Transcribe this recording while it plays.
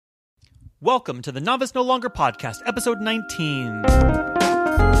Welcome to the Novice No Longer podcast, episode 19.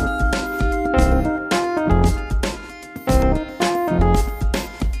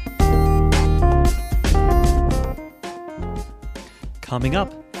 Coming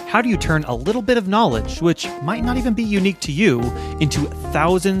up, how do you turn a little bit of knowledge, which might not even be unique to you, into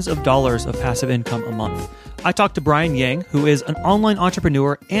thousands of dollars of passive income a month? I talked to Brian Yang, who is an online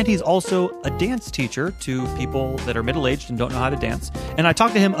entrepreneur, and he's also a dance teacher to people that are middle-aged and don't know how to dance. And I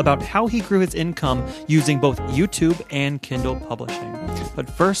talked to him about how he grew his income using both YouTube and Kindle publishing. But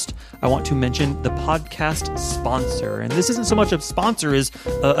first, I want to mention the podcast sponsor. And this isn't so much a sponsor as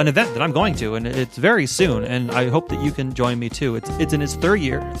an event that I'm going to, and it's very soon. And I hope that you can join me too. It's in its third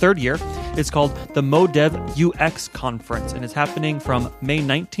year. It's called the MoDev UX Conference, and it's happening from May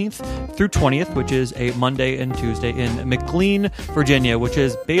 19th through 20th, which is a Monday and Tuesday in McLean, Virginia, which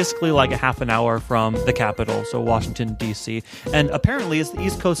is basically like a half an hour from the capital, so Washington, D.C. And apparently it's the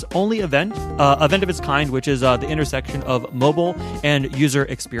East Coast's only event of its kind, which is the intersection of mobile and user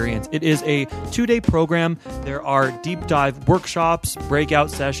experience. It is a 2-day program. There are deep dive workshops,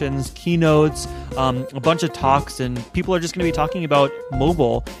 breakout sessions, keynotes, a bunch of talks, and people are just going to be talking about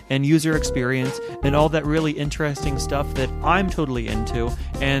mobile and user experience and all that really interesting stuff that I'm totally into,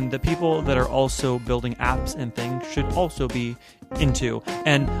 and the people that are also building apps and things should also be into.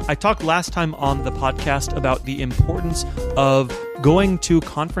 And I talked last time on the podcast about the importance of going to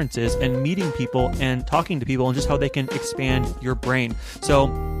conferences and meeting people and talking to people and just how they can expand your brain. So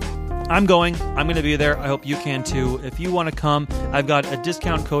I'm going to be there. I hope you can too. If you want to come, I've got a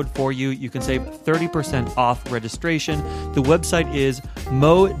discount code for you. You can save 30% off registration. The website is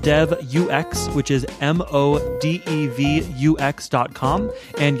MoDevUX, which is MoDevUX.com.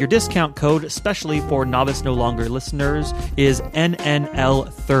 And your discount code, especially for Novice No Longer listeners, is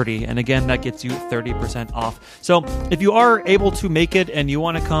NNL30. And again, that gets you 30% off. So if you are able to make it and you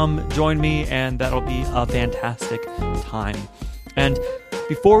want to come, join me, and that'll be a fantastic time. And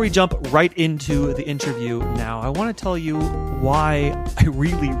before we jump right into the interview now, I want to tell you why I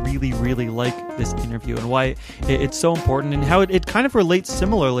really like this interview and why it's so important and how it kind of relates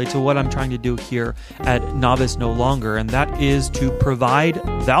similarly to what I'm trying to do here at Novice No Longer, and that is to provide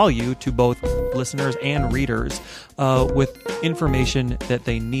value to both listeners and readers with information that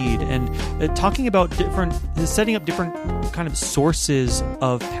they need, and talking about setting up different kind of sources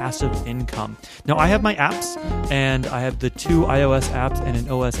of passive income. Now, I have my apps, and I have the 2 iOS apps and an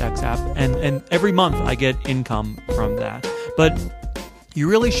OS X app, and every month I get income from that. But you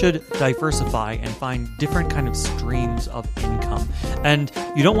really should diversify and find different kind of streams of income. And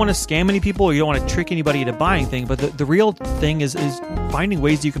you don't want to scam any people, or you don't want to trick anybody into buying anything, but the real thing is finding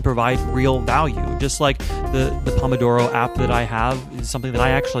ways you can provide real value. Just like the Pomodoro app that I have is something that I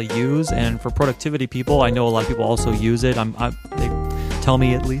actually use, and for productivity people, I know a lot of people also use it. They tell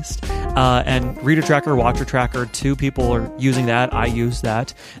me at least. And Reader Tracker, Watcher Tracker, 2 people are using that. I use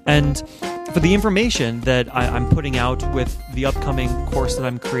that. And for the information that I'm putting out with the upcoming course that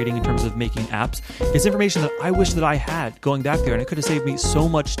I'm creating in terms of making apps, it's information that I wish that I had going back there, and it could have saved me so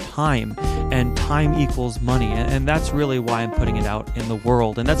much time, and time equals money, and that's really why I'm putting it out in the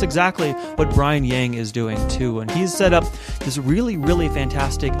world. And that's exactly what Brian Yang is doing too, and he's set up this really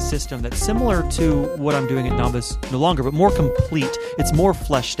fantastic system that's similar to what I'm doing at Novice No Longer, but more complete. It's more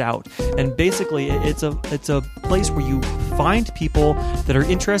fleshed out, and basically it's a place where you find people that are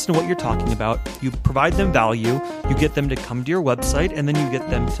interested in what you're talking about, you provide them value, you get them to come to your website, and then you get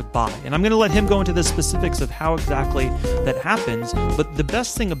them to buy. And I'm going to let him go into the specifics of how exactly that happens, but the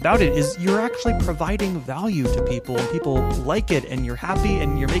best thing about it is you're actually providing value to people, and people like it, and you're happy,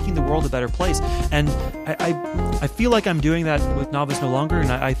 and you're making the world a better place. And I feel like I'm doing that with Novice No Longer,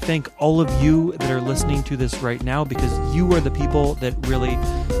 and I thank all of you that are listening to this right now, because you are the people that really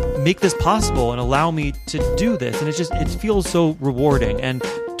make this possible and allow me to do this. And it feels so rewarding. And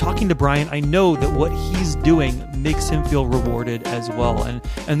talking to Brian, I know that what he's doing makes him feel rewarded as well. And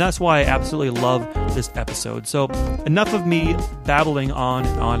that's why I absolutely love this episode. So enough of me babbling on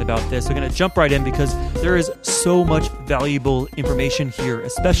and on about this. We're going to jump right in, because there is so much valuable information here,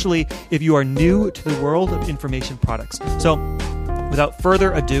 especially if you are new to the world of information products. So without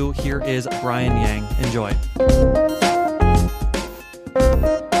further ado, here is Brian Yang. Enjoy.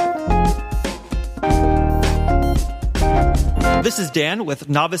 This is Dan with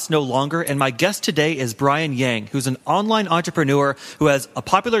Novice No Longer, and my guest today is Brian Yang, who's an online entrepreneur who has a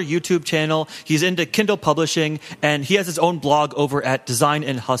popular YouTube channel. He's into Kindle publishing, and he has his own blog over at Design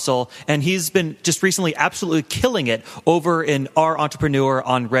and Hustle, and he's been just recently absolutely killing it over in Our Entrepreneur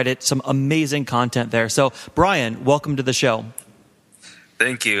on Reddit. Some amazing content there. So, Brian, welcome to the show.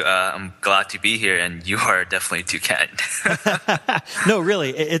 Thank you. I'm glad to be here, and you are definitely too kind. No,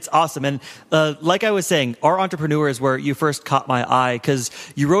 really, it's awesome. And like I was saying, our entrepreneur is where you first caught my eye because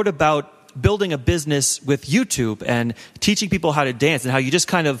you wrote about building a business with YouTube and teaching people how to dance and how you just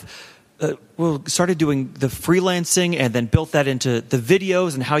kind of started doing the freelancing and then built that into the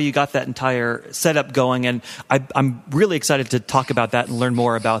videos and how you got that entire setup going. And I'm really excited to talk about that and learn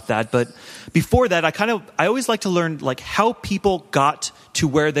more about that. But before that, I always like to learn like how people got to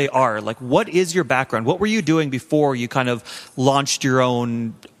where they are. Like, what is your background? What were you doing before you kind of launched your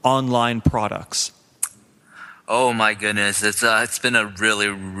own online products? Oh my goodness, it's been a really,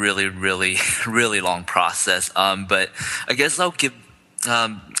 really, really, really long process. But I guess I'll give.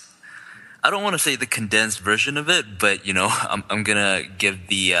 I don't want to say the condensed version of it, but I'm gonna give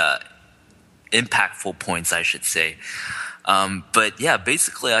the impactful points, I should say. But yeah,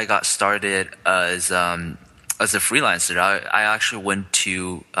 basically, I got started as a freelancer. I actually went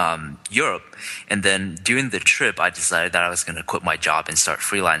to Europe, and then during the trip, I decided that I was gonna quit my job and start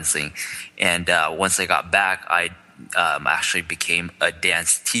freelancing. And once I got back, I actually became a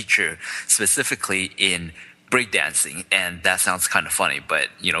dance teacher, specifically in breakdancing. And that sounds kind of funny, but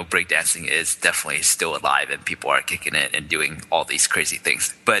breakdancing is definitely still alive and people are kicking it and doing all these crazy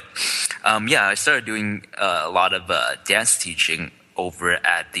things. But yeah, I started doing a lot of dance teaching over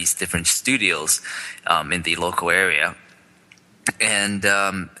at these different studios in the local area. And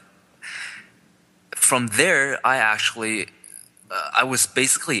from there, I was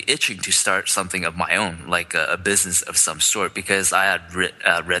basically itching to start something of my own, like a business of some sort, because I had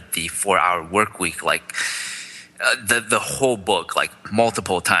read the 4-Hour Workweek, like the whole book, like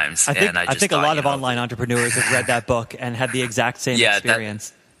multiple times. I think a lot of online entrepreneurs have read that book and had the exact same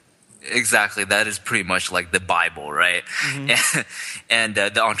experience. Exactly. That is pretty much like the Bible, right? Mm-hmm. And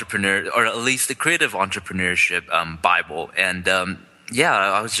the entrepreneur, or at least the creative entrepreneurship Bible. And yeah,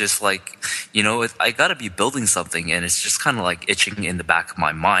 I was just like, I got to be building something, and it's just kind of like itching in the back of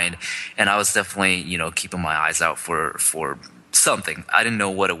my mind. And I was definitely, keeping my eyes out for something. I didn't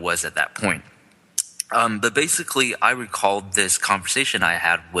know what it was at that point. But basically, I recalled this conversation I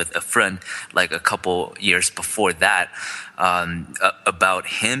had with a friend like a couple years before that about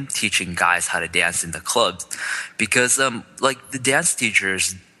him teaching guys how to dance in the clubs, because like the dance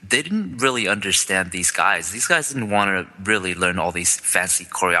teachers, they didn't really understand these guys. These guys didn't want to really learn all these fancy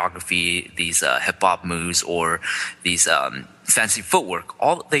choreography, these hip hop moves, or these fancy footwork.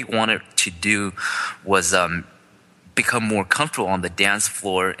 All they wanted to do was become more comfortable on the dance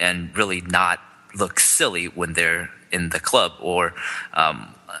floor and really not look silly when they're in the club. Or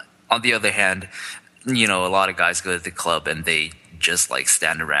on the other hand, a lot of guys go to the club and they just like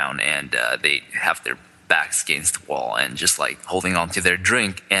stand around and they have their backs against the wall and just like holding on to their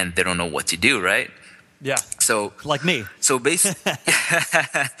drink, and they don't know what to do, right? Yeah. So like me. So basically,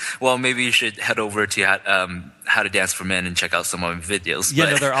 well, maybe you should head over to How to Dance for Men and check out some of my videos.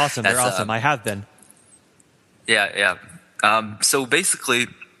 Yeah, no, they're awesome. They're awesome. I have been. Yeah. So basically,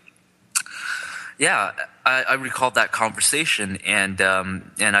 yeah, I recalled that conversation, and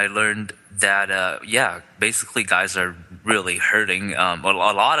I learned that basically guys are really hurting. A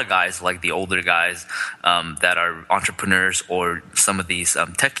lot of guys, like the older guys that are entrepreneurs, or some of these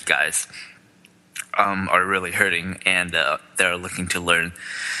techie guys, are really hurting, and they're looking to learn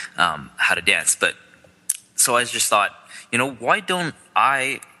how to dance. But so I just thought, why don't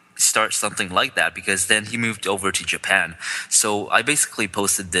I start something like that? Because then he moved over to Japan. So I basically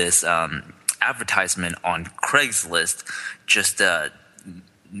posted this advertisement on Craigslist, just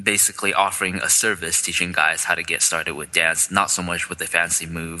basically offering a service teaching guys how to get started with dance, not so much with the fancy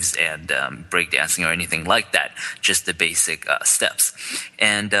moves and breakdancing or anything like that, just the basic steps.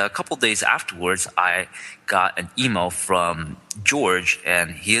 And a couple days afterwards, I got an email from George,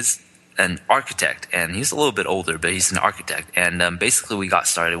 and he is an architect, and he's a little bit older, but he's an architect. And basically we got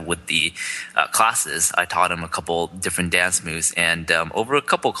started with the classes. I taught him a couple different dance moves, and over a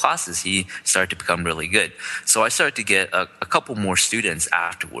couple classes he started to become really good. So I started to get a couple more students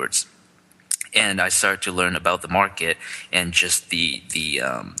afterwards, and I started to learn about the market and just the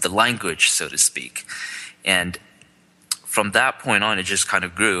language, so to speak. And from that point on, it just kind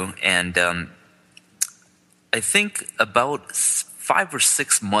of grew. And I think about 5 or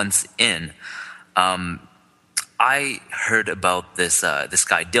 6 months in, I heard about this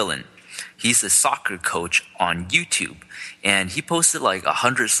guy Dylan. He's a soccer coach on YouTube, and he posted like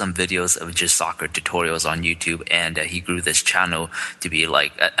 100-some videos of just soccer tutorials on YouTube. And he grew this channel to be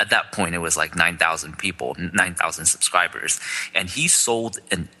like, at that point it was like 9,000 people, 9,000 subscribers, and he sold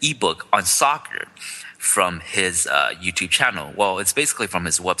an ebook on soccer from his YouTube channel. Well, it's basically from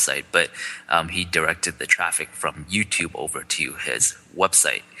his website, but he directed the traffic from YouTube over to his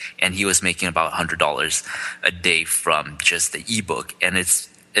website, and he was making about $100 a day from just the ebook. And it's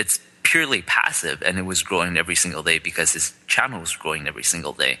purely passive, and it was growing every single day because his channel was growing every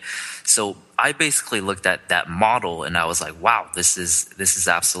single day. So I basically looked at that model and I was like, wow, this is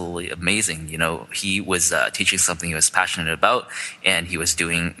absolutely amazing. You know, he was teaching something he was passionate about, and he was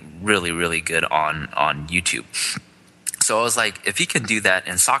doing really, really good on YouTube. So I was like, if he can do that,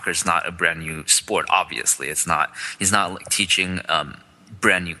 and soccer is not a brand new sport, obviously. He's not like teaching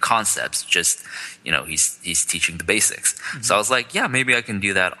brand new concepts, just, you know, he's teaching the basics. Mm-hmm. So I was like, yeah, maybe I can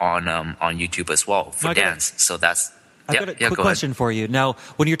do that on YouTube as well for dance. So that's I've got a quick question for you. Now,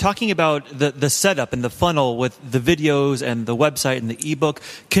 when you're talking about the setup and the funnel with the videos and the website and the ebook,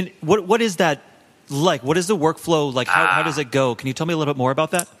 what is that like? What is the workflow like? How does it go? Can you tell me a little bit more about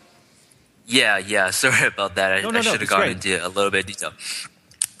that? Yeah. Sorry about that. I should have gone into a little bit of detail.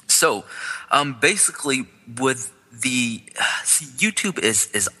 So, basically, with YouTube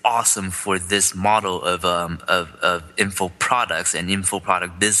is awesome for this model of info products and info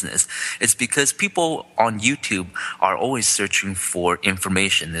product business. It's because people on YouTube are always searching for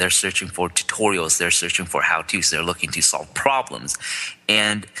information. They're searching for tutorials. They're searching for how-tos. They're looking to solve problems.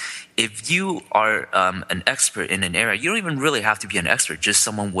 And if you are an expert in an area, you don't even really have to be an expert, just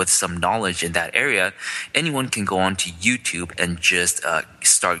someone with some knowledge in that area. Anyone can go onto YouTube and just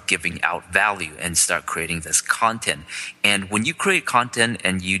start giving out value and start creating this content. And when you create content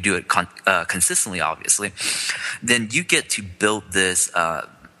and you do it consistently, obviously, then you get to build this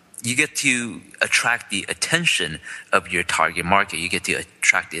you get to attract the attention of your target market. You get to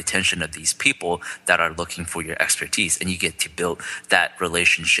attract the attention of these people that are looking for your expertise, and you get to build that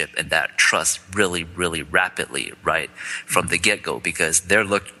relationship and that trust really, really rapidly, right from the get-go, because they're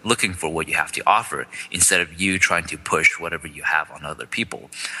looking for what you have to offer instead of you trying to push whatever you have on other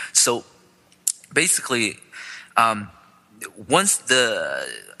people. So basically, we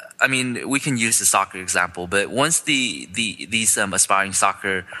can use the soccer example, but once these aspiring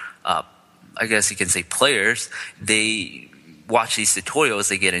soccer, I guess you can say players, they watch these tutorials,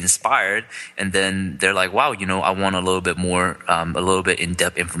 they get inspired, and then they're like, wow, you know, I want a little bit more, a little bit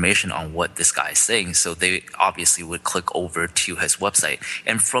in-depth information on what this guy is saying. So they obviously would click over to his website.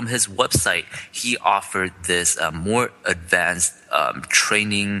 And from his website, he offered this more advanced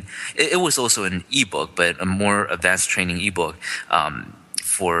training. It was also an ebook, but a more advanced training ebook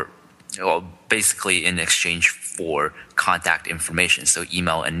basically in exchange for contact information, so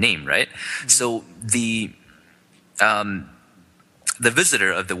email and name, right? Mm-hmm. So the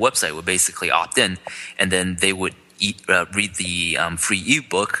visitor of the website would basically opt in, and then they would read the free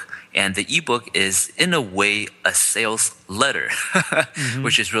ebook. And the ebook is, in a way, a sales letter, mm-hmm.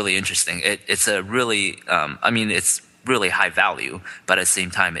 which is really interesting. It's a really, it's really high value, but at the same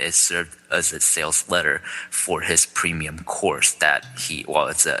time, it served as a sales letter for his premium course that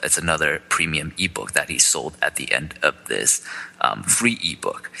it's another premium ebook that he sold at the end of this free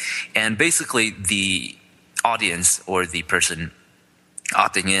ebook. And basically, the audience or the person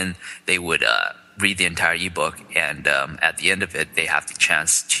opting in, they would read the entire ebook, and at the end of it, they have the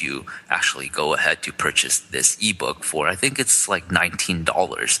chance to actually go ahead to purchase this ebook for, I think it's like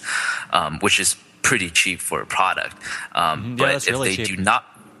 $19, which is pretty cheap for a product. But if really they cheap. Do not,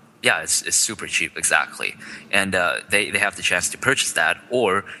 it's super cheap, exactly. And they have the chance to purchase that,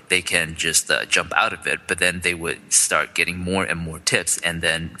 or they can just jump out of it. But then they would start getting more and more tips, and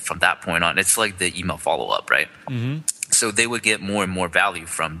then from that point on, it's like the email follow-up, right? Mm-hmm. So they would get more and more value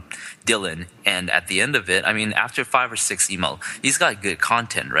from Dylan. And at the end of it, after 5 or 6 emails, he's got good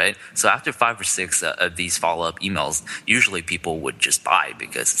content, right? So after 5 or 6 of these follow-up emails, usually people would just buy,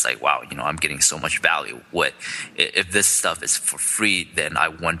 because it's like, wow, I'm getting so much value. What if this stuff is for free, then I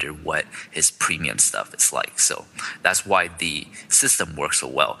wonder what his premium stuff is like. So that's why the system works so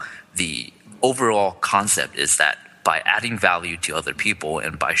well. The overall concept is that by adding value to other people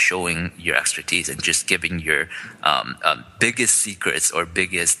and by showing your expertise and just giving your biggest secrets or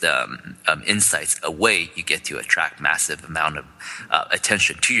biggest insights away, you get to attract massive amount of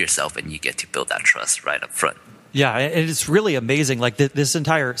attention to yourself, and you get to build that trust right up front. Yeah, and it's really amazing, like this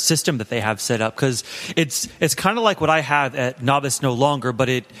entire system that they have set up, because it's kind of like what I have at Novice No Longer, but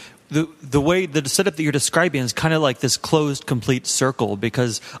the way the setup that you're describing is kind of like this closed complete circle,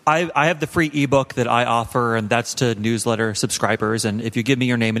 because I have the free ebook that I offer, and that's to newsletter subscribers. And if you give me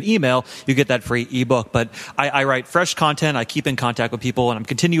your name and email, you get that free ebook. But I write fresh content. I keep in contact with people, and I'm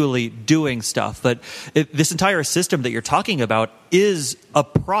continually doing stuff. But this entire system that you're talking about is a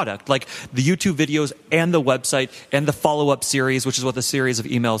product, like the YouTube videos and the website and the follow-up series, which is what the series of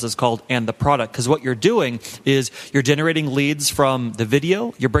emails is called, and the product. Because what you're doing is you're generating leads from the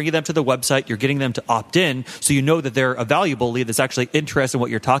video, you're bringing them to the website, you're getting them to opt in, so you know that they're a valuable lead that's actually interested in what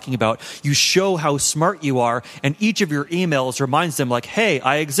you're talking about. You show how smart you are, and each of your emails reminds them like, hey,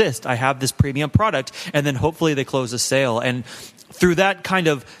 I exist, I have this premium product, and then hopefully they close a sale. And through that kind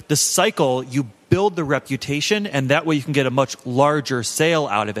of the cycle, you build the reputation, and that way you can get a much larger sale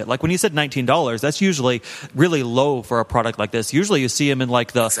out of it. Like when you said $19, that's usually really low for a product like this. Usually you see them in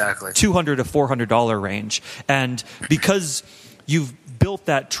like the $200 to $400 range. And because you've built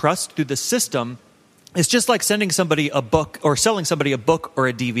that trust through the system, it's just like sending somebody a book or selling somebody a book or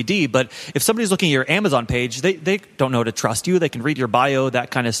a DVD. But if somebody's looking at your Amazon page, they don't know how to trust you. They can read your bio,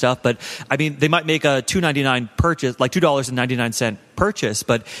 that kind of stuff. But I mean, they might make a $2.99 purchase, like $2.99 purchase.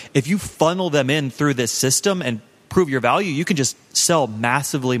 But if you funnel them in through this system and prove your value, you can just sell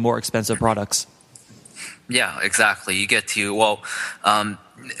massively more expensive products. Yeah, exactly. You get to, I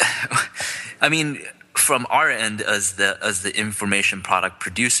mean, from our end as the information product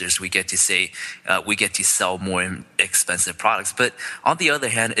producers, we get to say we get to sell more expensive products. But on the other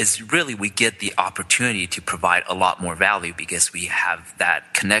hand, is really we get the opportunity to provide a lot more value because we have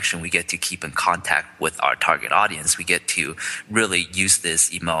that connection. We get to keep in contact with our target audience. We get to really use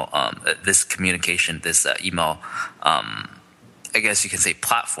this email, this communication, this email. I guess you can say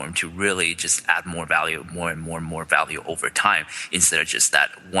platform to really just add more value, more and more value over time, instead of just that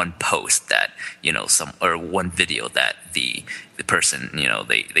one post that, or one video that the person,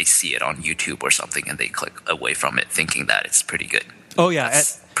 they see it on YouTube or something and they click away from it thinking that it's pretty good. Oh yeah.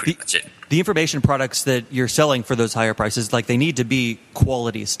 That's pretty much it. The information products that you're selling for those higher prices, like they need to be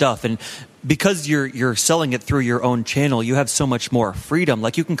quality stuff. And because you're selling it through your own channel, you have so much more freedom.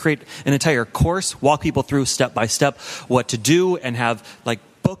 Like you can create an entire course, walk people through step by step what to do, and have like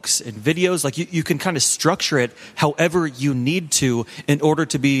books and videos. Like you can kind of structure it however you need to in order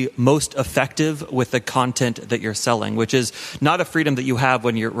to be most effective with the content that you're selling, which is not a freedom that you have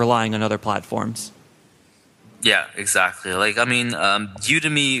when you're relying on other platforms. Yeah, exactly. Like, I mean,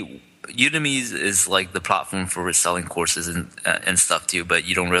 Udemy is like the platform for selling courses and stuff too, but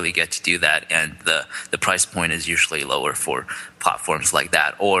you don't really get to do that, and the price point is usually lower for platforms like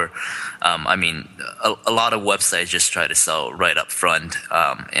that. Or, I mean, a lot of websites just try to sell right up front,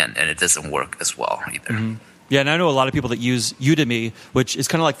 and it doesn't work as well either. Mm-hmm. Yeah, and I know a lot of people that use Udemy, which is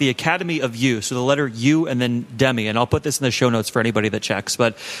kind of like the Academy of U. So the letter U and then Demi. And I'll put this in the show notes for anybody that checks.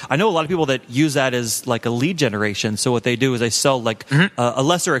 But I know a lot of people that use that as like a lead generation. So what they do is they sell like a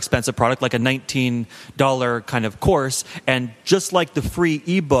lesser expensive product, like a $19 kind of course. And just like the free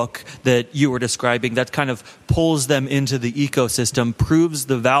ebook that you were describing, that kind of pulls them into the ecosystem, proves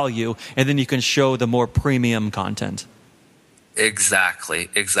the value, and then you can show the more premium content. Exactly.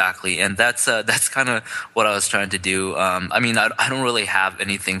 And that's kind of what I was trying to do. I mean, I don't really have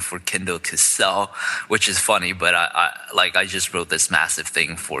anything for Kindle to sell, which is funny, but I just wrote this massive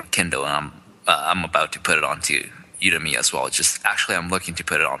thing for Kindle, and I'm about to put it onto Udemy as well. I'm looking to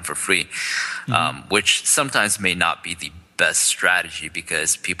put it on for free, which sometimes may not be the best strategy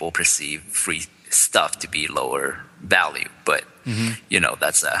because people perceive free stuff to be lower value, but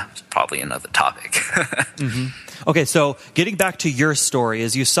that's probably another topic. Okay, so getting back to your story,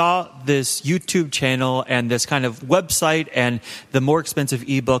 is you saw this YouTube channel and this kind of website and the more expensive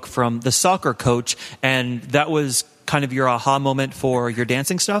ebook from the soccer coach, and that was kind of your aha moment for your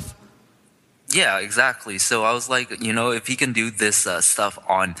dancing stuff? Yeah, exactly. So I was like, if he can do this stuff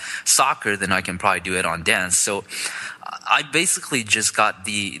on soccer, then I can probably do it on dance. So I basically just got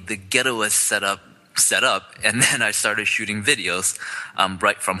the ghettoest set up, and then I started shooting videos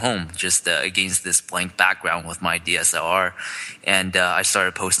right from home, just against this blank background with my DSLR, and I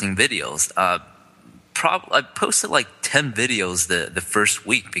started posting videos. I posted like 10 videos the first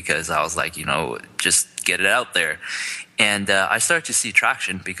week because I was like, just get it out there. And I started to see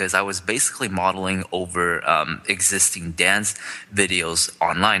traction because I was basically modeling over existing dance videos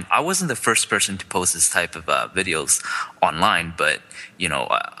online. I wasn't the first person to post this type of videos online, but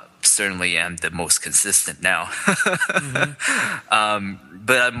certainly am the most consistent now.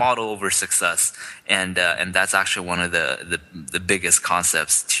 But I model over success, and that's actually one of the biggest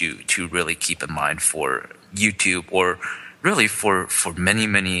concepts to really keep in mind for YouTube, or really for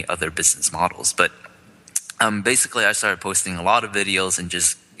many other business models. But basically I started posting a lot of videos and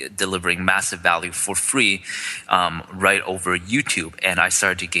just delivering massive value for free right over YouTube. And I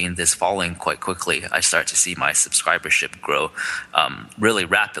started to gain this following quite quickly. I started to see my subscribership grow really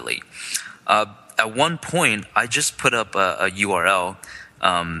rapidly. At one point, I just put up a URL,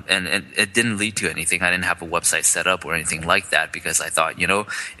 and it didn't lead to anything. I didn't have a website set up or anything like that because I thought,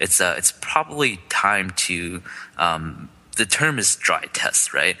 it's probably time to the term is dry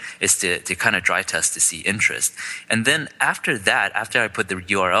test, right? It's to kind of dry test to see interest. And then after that, after I put the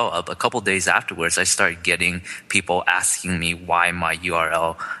URL up, a couple days afterwards, I started getting people asking me why my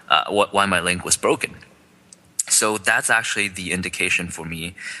URL, why my link was broken. So that's actually the indication for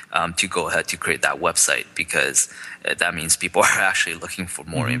me to go ahead to create that website, because that means people are actually looking for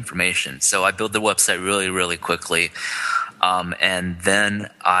more information. So I built the website really, really quickly. And then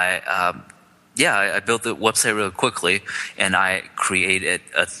I built the website really quickly, and I created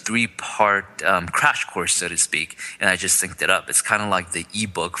a 3-part crash course, so to speak, and I just synced it up. It's kind of like the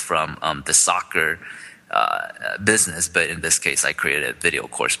ebook from the soccer business, but in this case, I created a video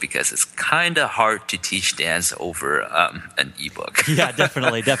course because it's kind of hard to teach dance over an ebook. Yeah,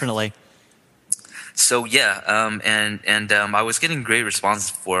 definitely. So I was getting great responses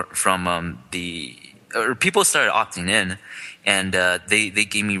from people started opting in, and they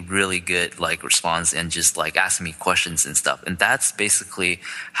gave me really good response and just asking me questions and stuff, and that's basically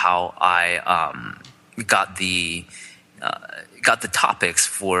how I got the topics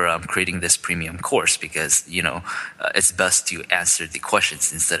for creating this premium course, because it's best to answer the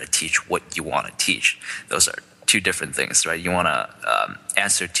questions instead of teach what you want to teach. Those are two different things, right? You want to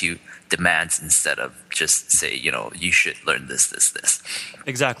answer to demands instead of just say, you should learn this.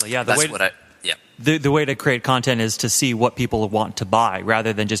 Exactly. Yeah. The way to create content is to see what people want to buy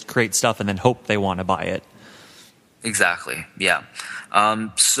rather than just create stuff and then hope they want to buy it. Exactly. Yeah.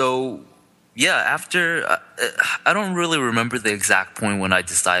 After I don't really remember the exact point when I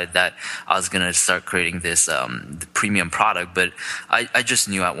decided that I was going to start creating this premium product, but I just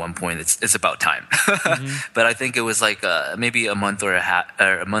knew at one point it's about time. But I think it was maybe a month and a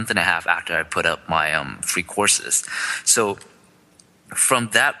half after I put up my free courses. So from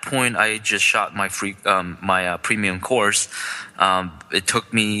that point, I just shot my premium course. It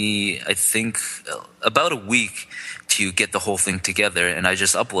took me, I think, about a week to get the whole thing together, and I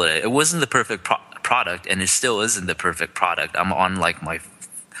just uploaded it. It wasn't the perfect product, and it still isn't the perfect product. I'm on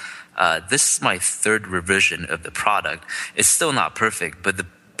this is my 3rd revision of the product. It's still not perfect, but the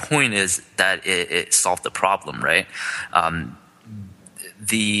point is that it solved the problem, right?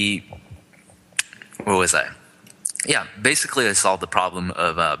 Where was I? Yeah, basically I solved the problem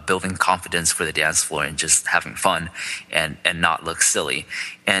of building confidence for the dance floor and just having fun and not look silly.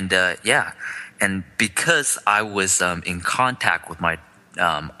 And and because I was in contact with my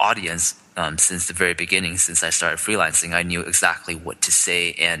audience since the very beginning, since I started freelancing, I knew exactly what to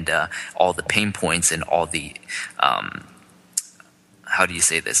say and all the pain points and all the how do you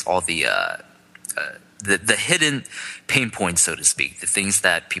say this? All the hidden pain points, so to speak, the things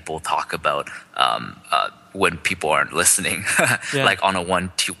that people talk about when people aren't listening, like on a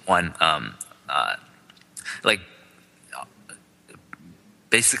 1-to-1,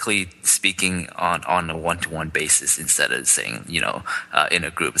 basically speaking on a 1-to-1 basis instead of saying, in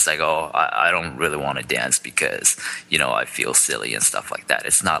a group, it's I don't really want to dance because, I feel silly and stuff like that.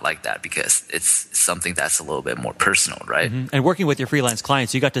 It's not like that because it's something that's a little bit more personal, right? Mm-hmm. And working with your freelance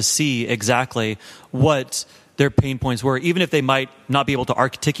clients, you got to see exactly what their pain points were, even if they might not be able to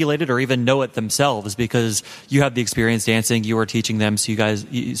articulate it or even know it themselves, because you have the experience dancing, you were teaching them, so you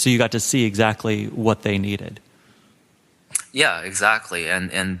got to see exactly what they needed. Yeah, exactly.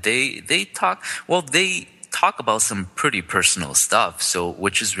 And they talk about some pretty personal stuff,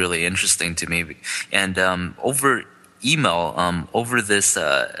 which is really interesting to me. And over email, over this,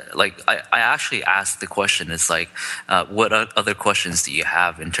 I actually asked the question, it's what other questions do you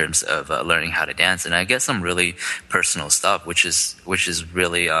have in terms of learning how to dance? And I get some really personal stuff, which is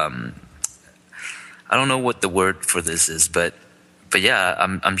really, I don't know what the word for this is, but yeah,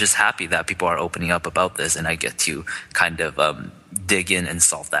 I'm just happy that people are opening up about this, and I get to kind of dig in and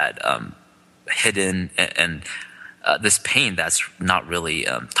solve that hidden and this pain that's not really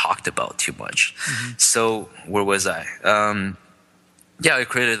talked about too much. Mm-hmm. So where was I? I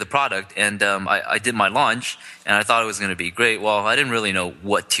created the product, and I did my launch, and I thought it was going to be great. Well, I didn't really know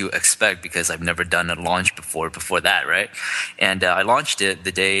what to expect because I've never done a launch before that, right? And I launched it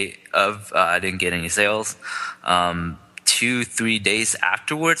the day of. I didn't get any sales. 2-3 days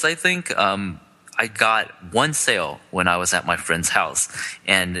afterwards, I think, I got one sale when I was at my friend's house,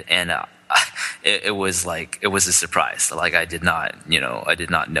 and it was a surprise. I did not know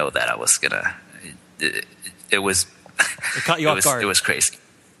that I was gonna. It was. It caught you off guard. It was crazy.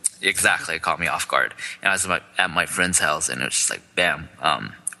 exactly. It caught me off guard. And I was at my friend's house, and it was just like, bam,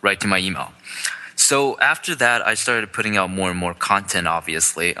 right to my email. So after that, I started putting out more and more content,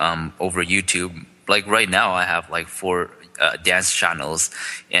 obviously, over YouTube. Like right now, I have like 4 dance channels,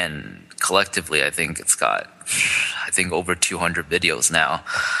 and collectively, I think it's got, over 200 videos now.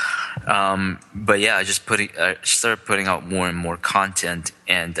 But yeah, I started putting out more and more content,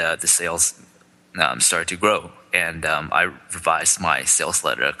 and the sales started to grow. And I revised my sales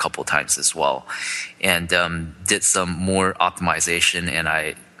letter a couple times as well, and did some more optimization. And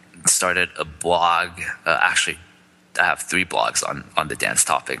I started a blog. Actually, I have 3 blogs on the dance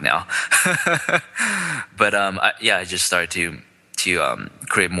topic now. But I just started to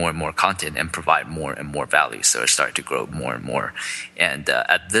create more and more content and provide more and more value. So it started to grow more and more. And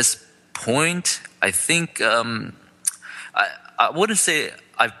at this point, I think I wouldn't say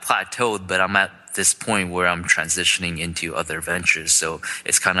I've plateaued, but I'm at this point where I'm transitioning into other ventures. So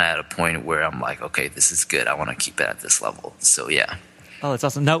it's kind of at a point where I'm like, okay, this is good. I want to keep it at this level. So yeah. Oh, that's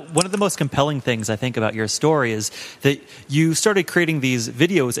awesome. Now, one of the most compelling things I think about your story is that you started creating these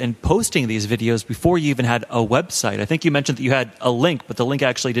videos and posting these videos before you even had a website. I think you mentioned that you had a link, but the link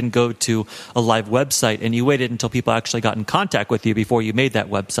actually didn't go to a live website, and you waited until people actually got in contact with you before you made that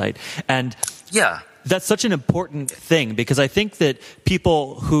website. And yeah, that's such an important thing, because I think that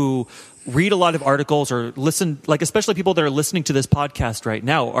people who read a lot of articles or listen, like especially people that are listening to this podcast right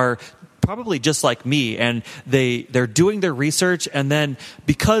now, are probably just like me, and they're doing their research, and then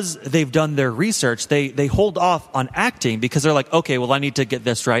because they've done their research, they hold off on acting because they're like, okay, well, I need to get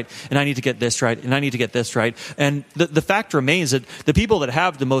this right, and I need to get this right, and I need to get this right. And the fact remains that the people that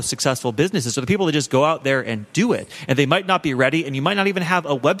have the most successful businesses are the people that just go out there and do it. And they might not be ready, and you might not even have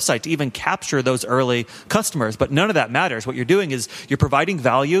a website to even capture those early customers, but none of that matters. What you're doing is you're providing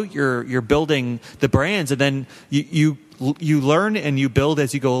value, you're building the brands, and then you learn and you build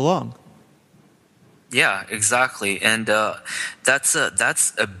as you go along. Yeah, exactly, and that's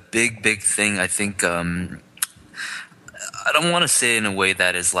a big thing. I think I don't want to say it in a way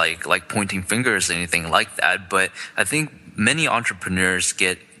that is like pointing fingers or anything like that, but I think many entrepreneurs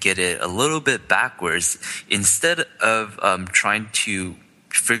get it a little bit backwards. Instead of trying to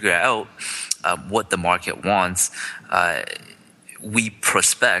figure out what the market wants, we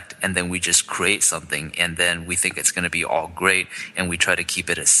prospect, and then we just create something, and then we think it's going to be all great, and we try to keep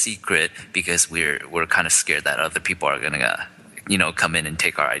it a secret because we're kind of scared that other people are going to come in and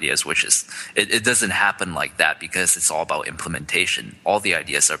take our ideas, which is it doesn't happen like that, because it's all about implementation. All the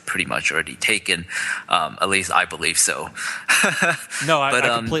ideas are pretty much already taken, at least I believe so. No, I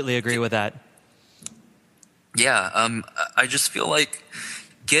completely agree with that. Yeah, I just feel like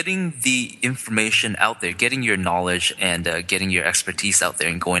getting the information out there, getting your knowledge and getting your expertise out there,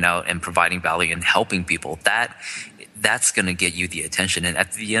 and going out and providing value and helping people, that's going to get you the attention. And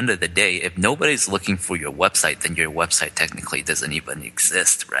at the end of the day, if nobody's looking for your website, then your website technically doesn't even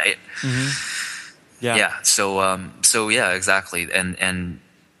exist, right? Mm-hmm. Yeah. So yeah, exactly. And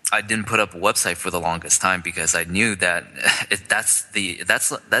I didn't put up a website for the longest time because I knew that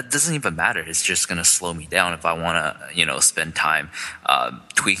that doesn't even matter. It's just going to slow me down if I want to, spend time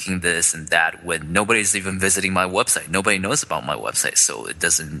tweaking this and that when nobody's even visiting my website. Nobody knows about my website, so it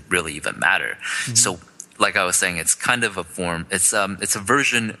doesn't really even matter. Mm-hmm. So, like I was saying, it's kind of a form. It's a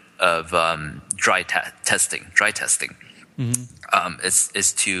version of dry testing. Mm-hmm.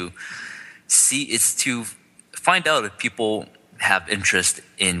 It's to find out if people have interest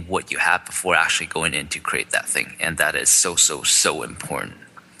in what you have before actually going in to create that thing. And that is so important.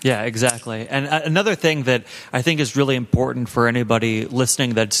 Yeah, exactly. And another thing that I think is really important for anybody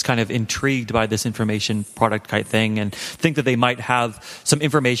listening that's kind of intrigued by this information product type thing and think that they might have some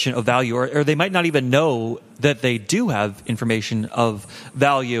information of value, or they might not even know that they do have information of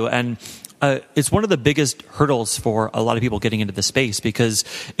value. And it's one of the biggest hurdles for a lot of people getting into the space, because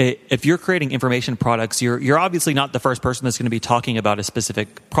if you're creating information products, you're obviously not the first person that's going to be talking about a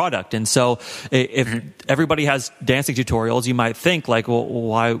specific product. And so if mm-hmm. everybody has dancing tutorials, you might think like, well,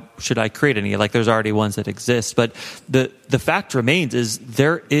 why should I create any? Like there's already ones that exist. But the fact remains is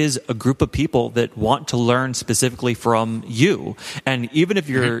there is a group of people that want to learn specifically from you. And even if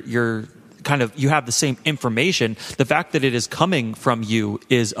you're kind of, you have the same information, the fact that it is coming from you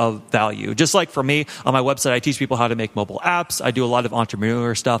is of value. Just like for me, on my website, I teach people how to make mobile apps. I do a lot of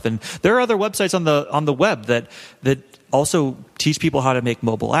entrepreneur stuff, and there are other websites on the web that also teach people how to make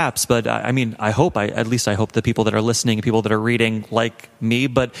mobile apps. But I mean, I hope the people that are listening, people that are reading like me,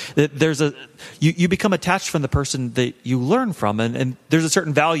 but there's you become attached from the person that you learn from, and there's a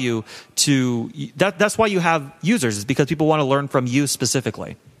certain value to that. That's why you have users, is because people want to learn from you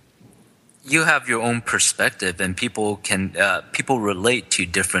specifically. you have your own perspective, and people relate to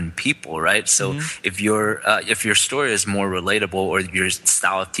different people, right? So if your story is more relatable, or your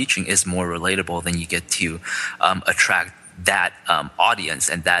style of teaching is more relatable, then you get to attract that audience,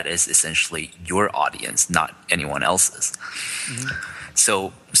 and that is essentially your audience, not anyone else's.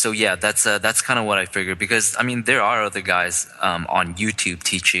 So yeah, that's kind of what I figured, because I mean there are other guys on YouTube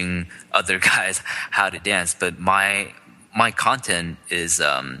teaching other guys how to dance, but my content is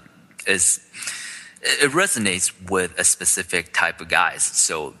it resonates with a specific type of guys,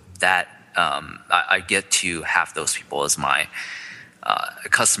 so that I get to have those people as my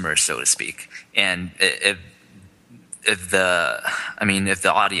customers, so to speak. And if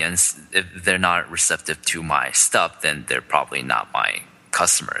the audience, if they're not receptive to my stuff, then they're probably not my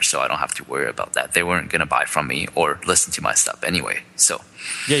customers, so I don't have to worry about that. They weren't going to buy from me or listen to my stuff anyway. So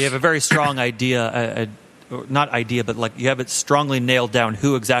yeah, you have a very strong idea, not idea, but like you have it strongly nailed down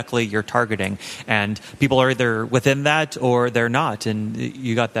who exactly you're targeting, and people are either within that or they're not, and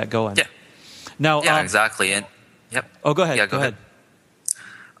you got that going. Yeah. Now, yeah, exactly. And yep. Oh, go ahead. Yeah, go ahead.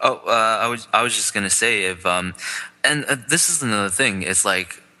 Oh, I was just gonna say, if and this is another thing. It's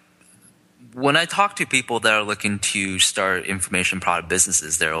like, when I talk to people that are looking to start information product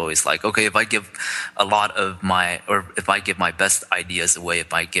businesses, they're always like, okay, if I give if I give my best ideas away,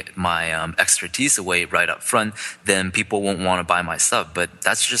 if I get my expertise away right up front, then people won't want to buy my stuff. But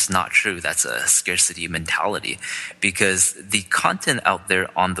that's just not true. That's a scarcity mentality, because the content out there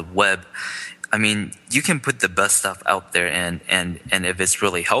on the web, I mean, you can put the best stuff out there, and if it's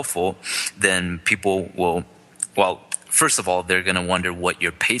really helpful, then people will, well, first of all, they're going to wonder what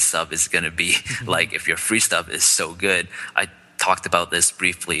your paid stuff is going to be like if your free stuff is so good. I talked about this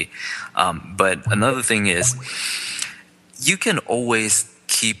briefly. But another thing is, you can always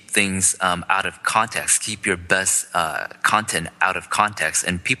keep things out of context, keep your best content out of context,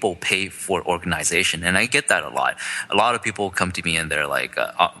 and people pay for organization. And I get that a lot. A lot of people come to me and they're like,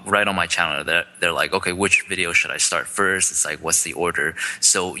 right on my channel, they're like, okay, which video should I start first? It's like, what's the order?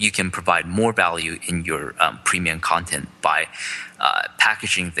 So you can provide more value in your premium content by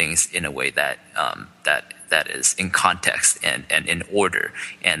packaging things in a way that that is in context and in order,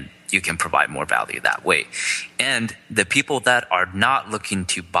 and you can provide more value that way. And the people that are not looking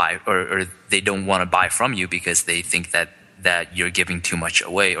to buy, or they don't want to buy from you because they think that you're giving too much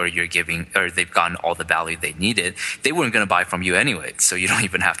away, or they've gotten all the value they needed, they weren't going to buy from you anyway. So you don't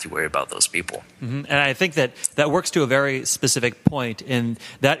even have to worry about those people. Mm-hmm. And I think that works to a very specific point, and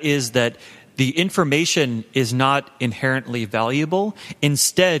that is that the information is not inherently valuable.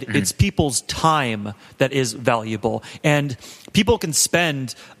 Instead, it's people's time that is valuable. And people can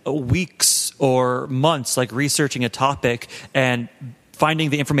spend weeks or months like researching a topic and finding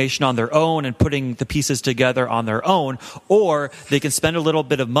the information on their own and putting the pieces together on their own, or they can spend a little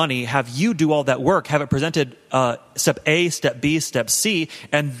bit of money, have you do all that work, have it presented step A, step B, step C,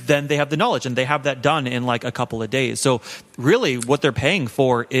 and then they have the knowledge, and they have that done in like a couple of days. So really what they're paying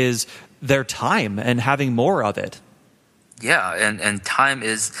for is their time and having more of it. Yeah, and time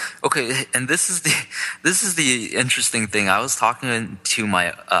is okay. And this is the interesting thing. I was talking to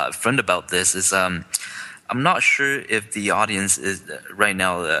my friend about this. I'm not sure if the audience is right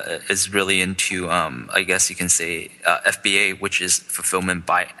now is really into I guess you can say FBA, which is fulfillment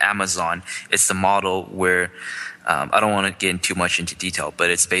by Amazon. It's the model where I don't want to get in too much into detail, but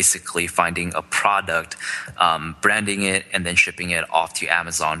it's basically finding a product, branding it, and then shipping it off to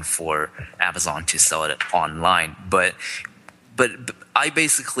Amazon for Amazon to sell it online. But I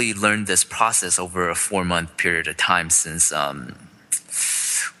basically learned this process over a 4-month period of time since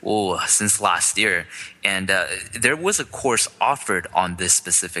last year. And there was a course offered on this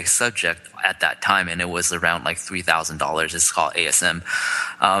specific subject at that time, and it was around like $3,000. It's called ASM.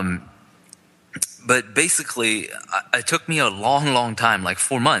 But basically, it took me a long time, like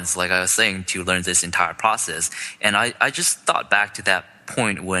 4 months, like I was saying, to learn this entire process. And I just thought back to that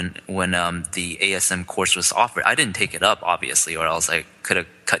point when the ASM course was offered. I didn't take it up, obviously, or else I could have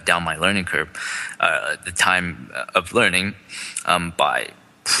cut down my learning curve, the time of learning, by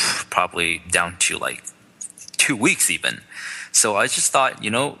probably down to like 2 weeks even. So I just thought,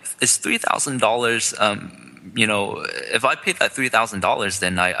 it's $3,000. If I paid that $3,000,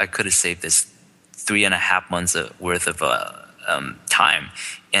 then I could have saved this 3.5 months worth of time.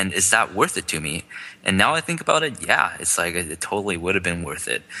 And is that worth it to me? And now I think about it, yeah, it's like it totally would have been worth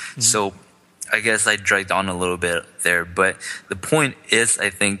it. Mm-hmm. So I guess I dragged on a little bit there, but the point is, I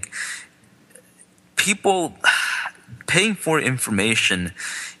think people paying for information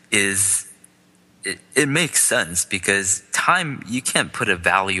is it makes sense because time, you can't put a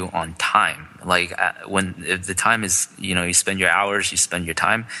value on time. Like if the time is, you spend your hours, you spend your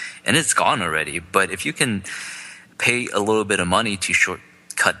time, and it's gone already. But if you can pay a little bit of money to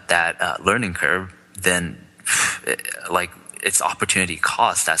shortcut that learning curve, then like it's opportunity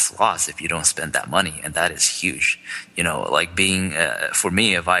cost that's lost if you don't spend that money, and that is huge. Like being for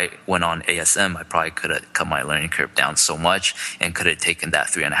me, if I went on ASM, I probably could have cut my learning curve down so much and could have taken that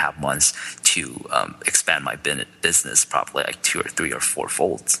 3.5 months to expand my business probably like 2 or 3 or 4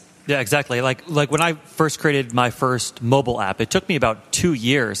 folds. Yeah, exactly. Like when I first created my first mobile app, it took me about 2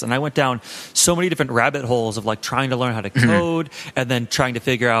 years, and I went down so many different rabbit holes of like trying to learn how to code and then trying to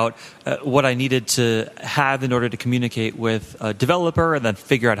figure out what I needed to have in order to communicate with a developer, and then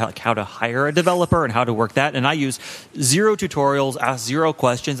figure out how to hire a developer and how to work that. And I used 0 tutorials, asked 0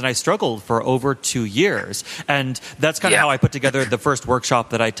 questions, and I struggled for over 2 years. And that's kind of how I put together the first workshop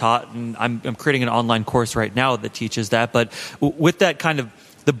that I taught. And I'm creating an online course right now that teaches that. But with that kind of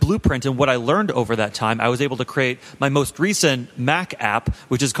the blueprint and what I learned over that time, I was able to create my most recent Mac app,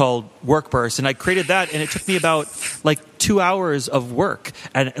 which is called WorkBurst. And I created that, and it took me about like 2 hours of work.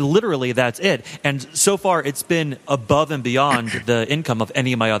 And literally that's it. And so far it's been above and beyond the income of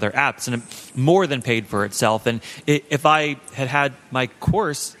any of my other apps, and it more than paid for itself. And if I had my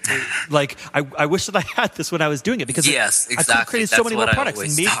course, like I wish that I had this when I was doing it, because yes, exactly. I could have created so many more products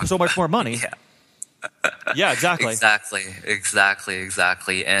and made so much more money. Yeah. Yeah, exactly.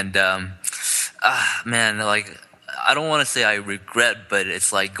 Exactly. And man, like I don't want to say I regret, but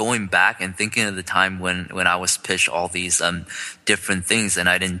it's like going back and thinking of the time when I was pitched all these different things and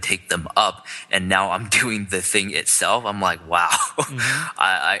I didn't take them up, and now I'm doing the thing itself. I'm like, wow,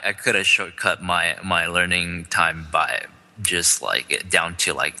 I could have shortcut my learning time by just like down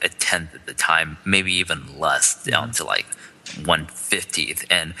to like 1/10 of the time, maybe even less, down to like 1/50th,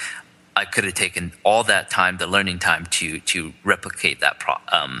 and I could have taken all that time, the learning time, to replicate that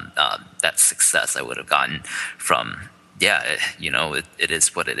that success I would have gotten from. Yeah, it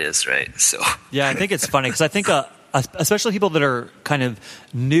is what it is, right? So yeah, I think it's funny because I think especially people that are kind of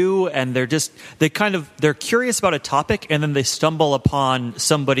new and they're curious about a topic, and then they stumble upon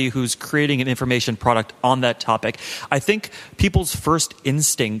somebody who's creating an information product on that topic. I think people's first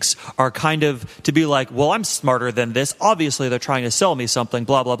instincts are kind of to be like, well, I'm smarter than this. Obviously, they're trying to sell me something,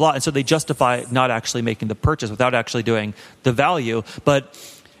 blah, blah, blah. And so they justify not actually making the purchase without actually doing the value. But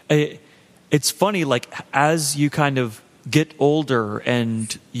it's funny, like as you kind of get older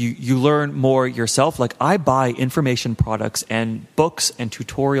and you learn more yourself. Like I buy information products and books and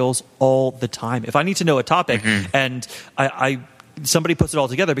tutorials all the time. If I need to know a topic and somebody puts it all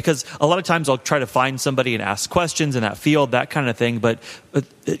together, because a lot of times I'll try to find somebody and ask questions in that field, that kind of thing. But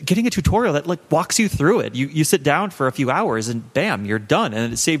getting a tutorial that like walks you through it, you sit down for a few hours and bam, you're done.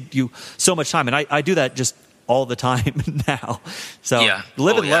 And it saved you so much time. And I do that just all the time now. So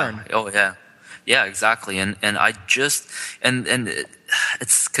live and learn. Oh yeah. Yeah, exactly. And I just, and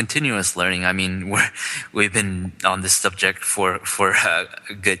it's continuous learning. I mean, we've been on this subject for a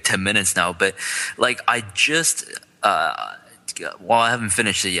good 10 minutes now, but like I just, I haven't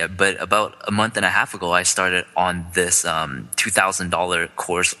finished it yet, but about a month and a half ago, I started on this $2,000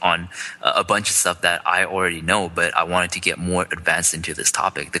 course on a bunch of stuff that I already know, but I wanted to get more advanced into this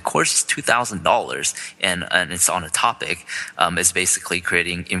topic. The course is $2,000, and it's on a topic. It's basically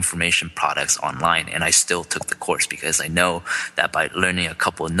creating information products online, and I still took the course because I know that by learning a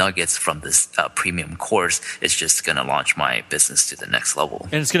couple of nuggets from this premium course, it's just going to launch my business to the next level.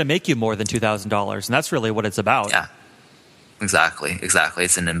 And it's going to make you more than $2,000, and that's really what it's about. Yeah. Exactly.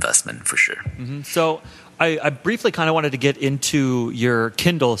 It's an investment for sure. Mm-hmm. So I briefly kind of wanted to get into your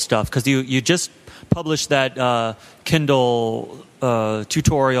Kindle stuff, because you just published that Kindle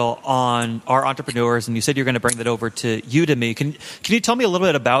tutorial on our entrepreneurs, and you said you're going to bring that over to Udemy. Can you tell me a little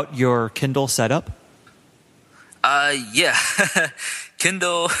bit about your Kindle setup? Yeah.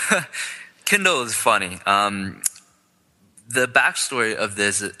 Kindle is funny. The backstory of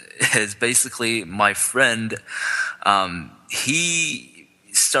this is basically my friend. He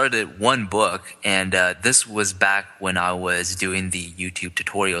started one book, and this was back when I was doing the YouTube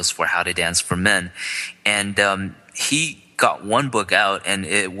tutorials for How to Dance for Men, and he got one book out, and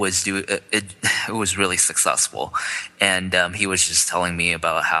it was really successful, and he was just telling me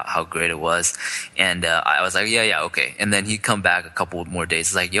about how great it was, and I was like, yeah, okay. And then he'd come back a couple more days.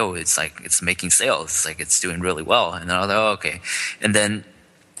 It's like, yo, it's making sales. It's like it's doing really well. And then I was like, oh, okay. And then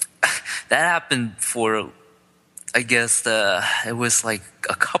that happened for I guess it was like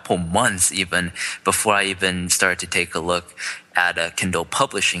a couple months even before I even started to take a look at Kindle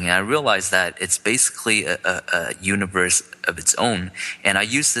publishing, and I realized that it's basically a universe of its own. And I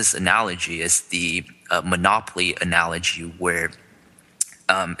use this analogy as the monopoly analogy, where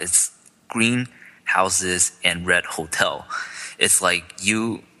it's green houses and red hotel. It's like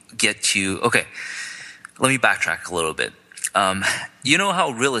you get to, okay, let me backtrack a little bit. You know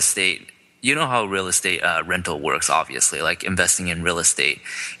how real estate rental works, obviously, like investing in real estate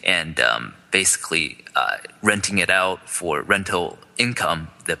and basically renting it out for rental income,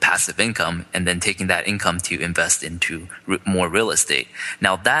 the passive income, and then taking that income to invest into more real estate.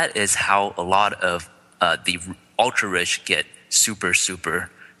 Now, that is how a lot of the ultra rich get super, super,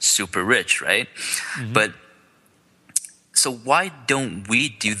 super rich, right? Mm-hmm. But so why don't we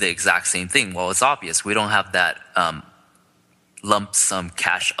do the exact same thing? Well, it's obvious. We don't have that lump sum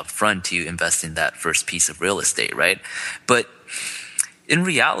cash up front to invest in that first piece of real estate, right? But in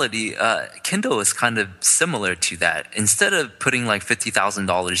reality, Kindle is kind of similar to that. Instead of putting like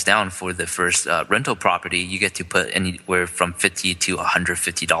 $50,000 down for the first rental property, you get to put anywhere from $50 to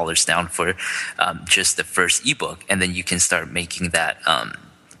 $150 down for just the first ebook, and then you can start making that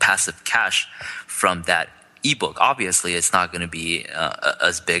passive cash from that ebook. Obviously, it's not going to be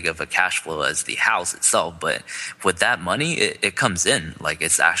as big of a cash flow as the house itself, but with that money, it comes in like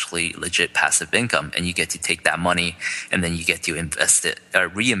it's actually legit passive income, and you get to take that money and then you get to invest it or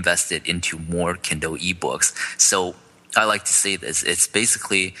reinvest it into more Kindle ebooks. So I like to say this: it's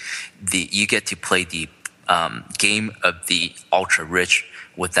basically you get to play the game of the ultra rich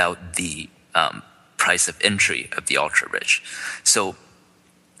without the price of entry of the ultra rich. So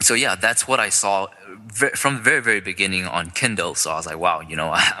yeah, that's what I saw from the very, very beginning on Kindle. So I was like, wow,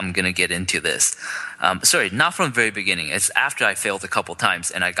 I'm going to get into this. Sorry, not from the very beginning. It's after I failed a couple times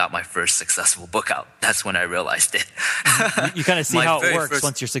and I got my first successful book out. That's when I realized it. You kind of see how it works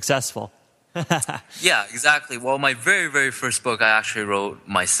once you're successful. Yeah, exactly. Well, my very, very first book I actually wrote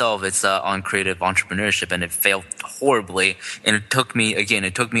myself. It's on creative entrepreneurship, and it failed horribly. And it took me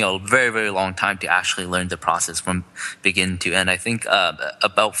a very, very long time to actually learn the process from begin to end. I think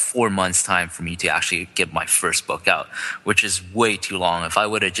about 4 months time for me to actually get my first book out, which is way too long. If I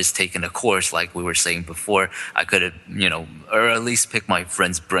would have just taken a course like we were saying before, I could have, or at least pick my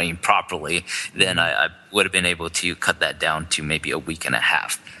friend's brain properly. Then I would have been able to cut that down to maybe a week and a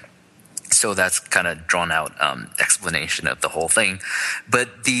half. So that's kind of drawn out explanation of the whole thing.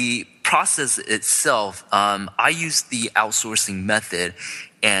 But the process itself, I use the outsourcing method,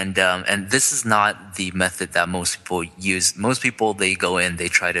 and this is not the method that most people use. Most people, they go in, they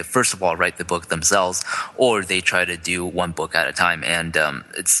try to first of all write the book themselves, or they try to do one book at a time. And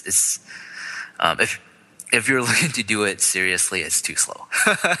if you're looking to do it seriously, it's too slow.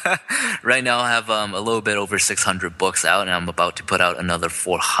 Right now, I have a little bit over 600 books out, and I'm about to put out another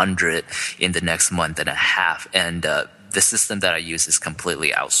 400 in the next month and a half. And the system that I use is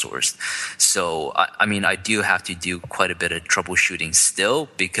completely outsourced. So, I do have to do quite a bit of troubleshooting still,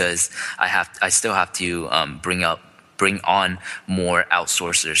 because I still have to bring on more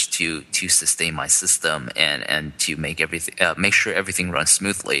outsourcers to sustain my system and to make sure everything runs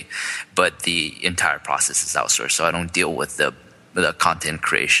smoothly. But the entire process is outsourced, so I don't deal with the content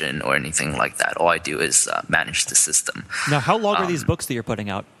creation or anything like that. All I do is manage the system. Now, how long are these books that you're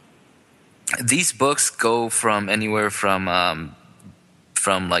putting out? These books go from anywhere from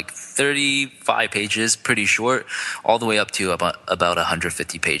like 35 pages, pretty short, all the way up to about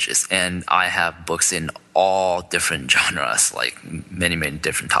 150 pages. And I have books in all different genres, like many, many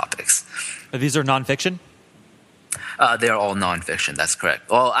different topics. These are nonfiction? They're all nonfiction. That's correct.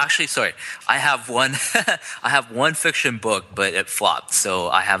 Well, actually, sorry. I have one fiction book, but it flopped. So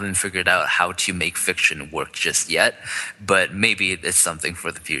I haven't figured out how to make fiction work just yet. But maybe it's something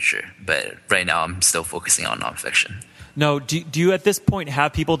for the future. But right now, I'm still focusing on nonfiction. No, do you at this point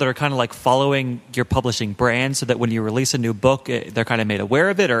have people that are kind of like following your publishing brand, so that when you release a new book, they're kind of made aware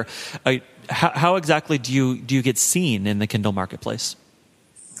of it? Or how exactly do you get seen in the Kindle marketplace?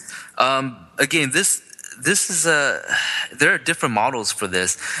 Again, this is there are different models for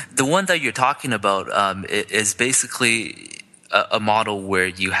this. The one that you're talking about is basically a model where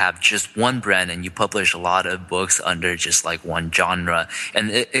you have just one brand and you publish a lot of books under just like one genre,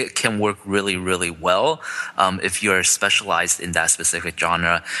 and it can work really, really well if you're specialized in that specific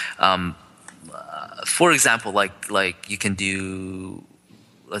genre. For example, like you can do,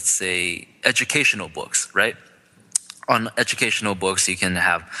 let's say, educational books, right? On educational books, you can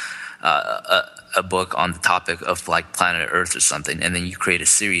have a book on the topic of like planet Earth or something, and then you create a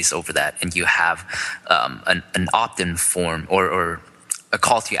series over that, and you have an opt-in form or a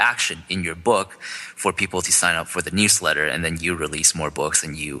call to action in your book for people to sign up for the newsletter, and then you release more books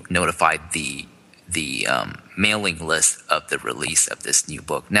and you notify the mailing list of the release of this new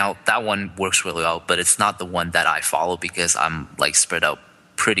book. Now that one works really well, but it's not the one that I follow because I'm like spread out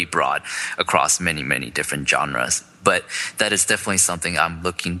pretty broad across many, many different genres. But that is definitely something I'm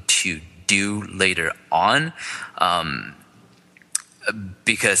looking to do later on,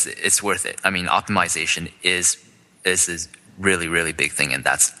 because it's worth it. I mean, optimization is a really, really big thing, and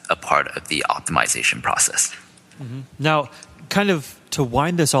that's a part of the optimization process. Mm-hmm. Now, kind of to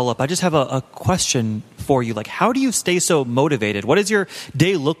wind this all up, I just have a question for you. Like, how do you stay so motivated? What does your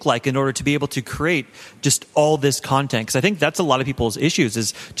day look like in order to be able to create just all this content? Because I think that's a lot of people's issues,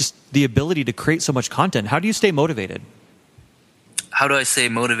 is just the ability to create so much content. How do you stay motivated? How do I stay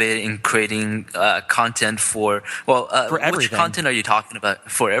motivated in creating content for everything? Which content are you talking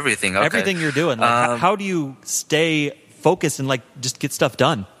about? For everything? Okay. Everything you're doing. Like, how do you stay focused and like just get stuff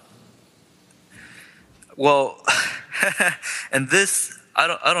done? Well, and this,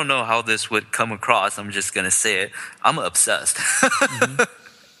 I don't know how this would come across. I'm just gonna say it. I'm obsessed. Mm-hmm.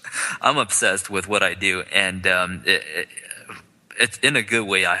 I'm obsessed with what I do, and it's in a good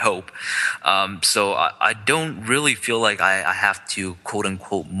way, I hope. So I don't really feel like I have to quote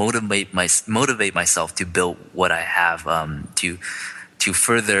unquote motivate myself to build what I have, to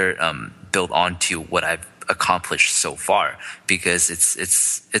further build onto what I've accomplished so far, because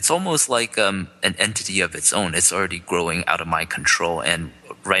it's almost like an entity of its own. It's already growing out of my control, and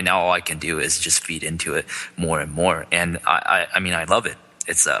right now all I can do is just feed into it more and more. And I mean, I love it.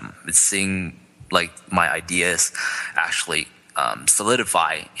 It's seeing like my ideas actually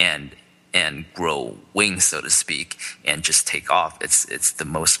solidify and grow wings, so to speak, and just take off. It's the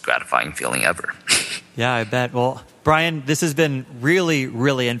most gratifying feeling ever. Yeah, I bet. Well, Brian, this has been really,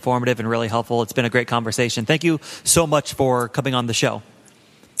 really informative and really helpful. It's been a great conversation. Thank you so much for coming on the show.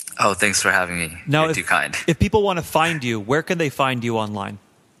 Oh, thanks for having me. Now, You're too kind. If people want to find you, where can they find you online?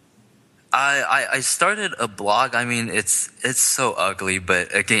 I started a blog. I mean, it's so ugly,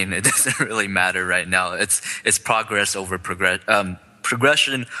 but again, it doesn't really matter right now. It's progress over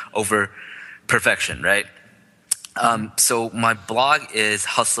progression over perfection, right? So my blog is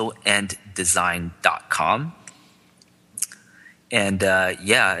hustleanddesign.com. And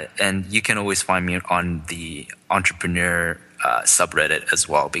and you can always find me on the entrepreneur subreddit as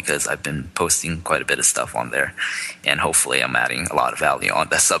well, because I've been posting quite a bit of stuff on there, and hopefully I'm adding a lot of value on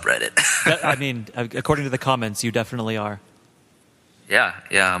the subreddit. I mean, according to the comments, you definitely are. Yeah,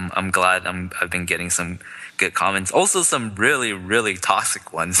 I'm glad. I've been getting some good comments, also some really, really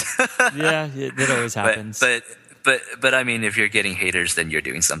toxic ones. Yeah, it always happens. But I mean, if you're getting haters, then you're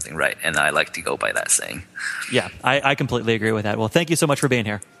doing something right, and I like to go by that saying. Yeah, I completely agree with that. Well, thank you so much for being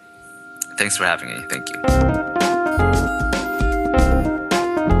here. Thanks for having me. Thank you.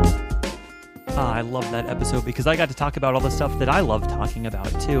 I love that episode because I got to talk about all the stuff that I love talking about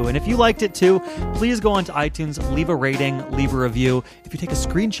too. And if you liked it too, please go onto iTunes, leave a rating, leave a review. If you take a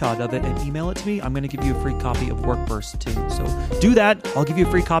screenshot of it and email it to me, I'm going to give you a free copy of WorkBurst too. So do that. I'll give you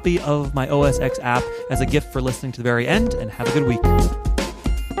a free copy of my OS X app as a gift for listening to the very end, and have a good week.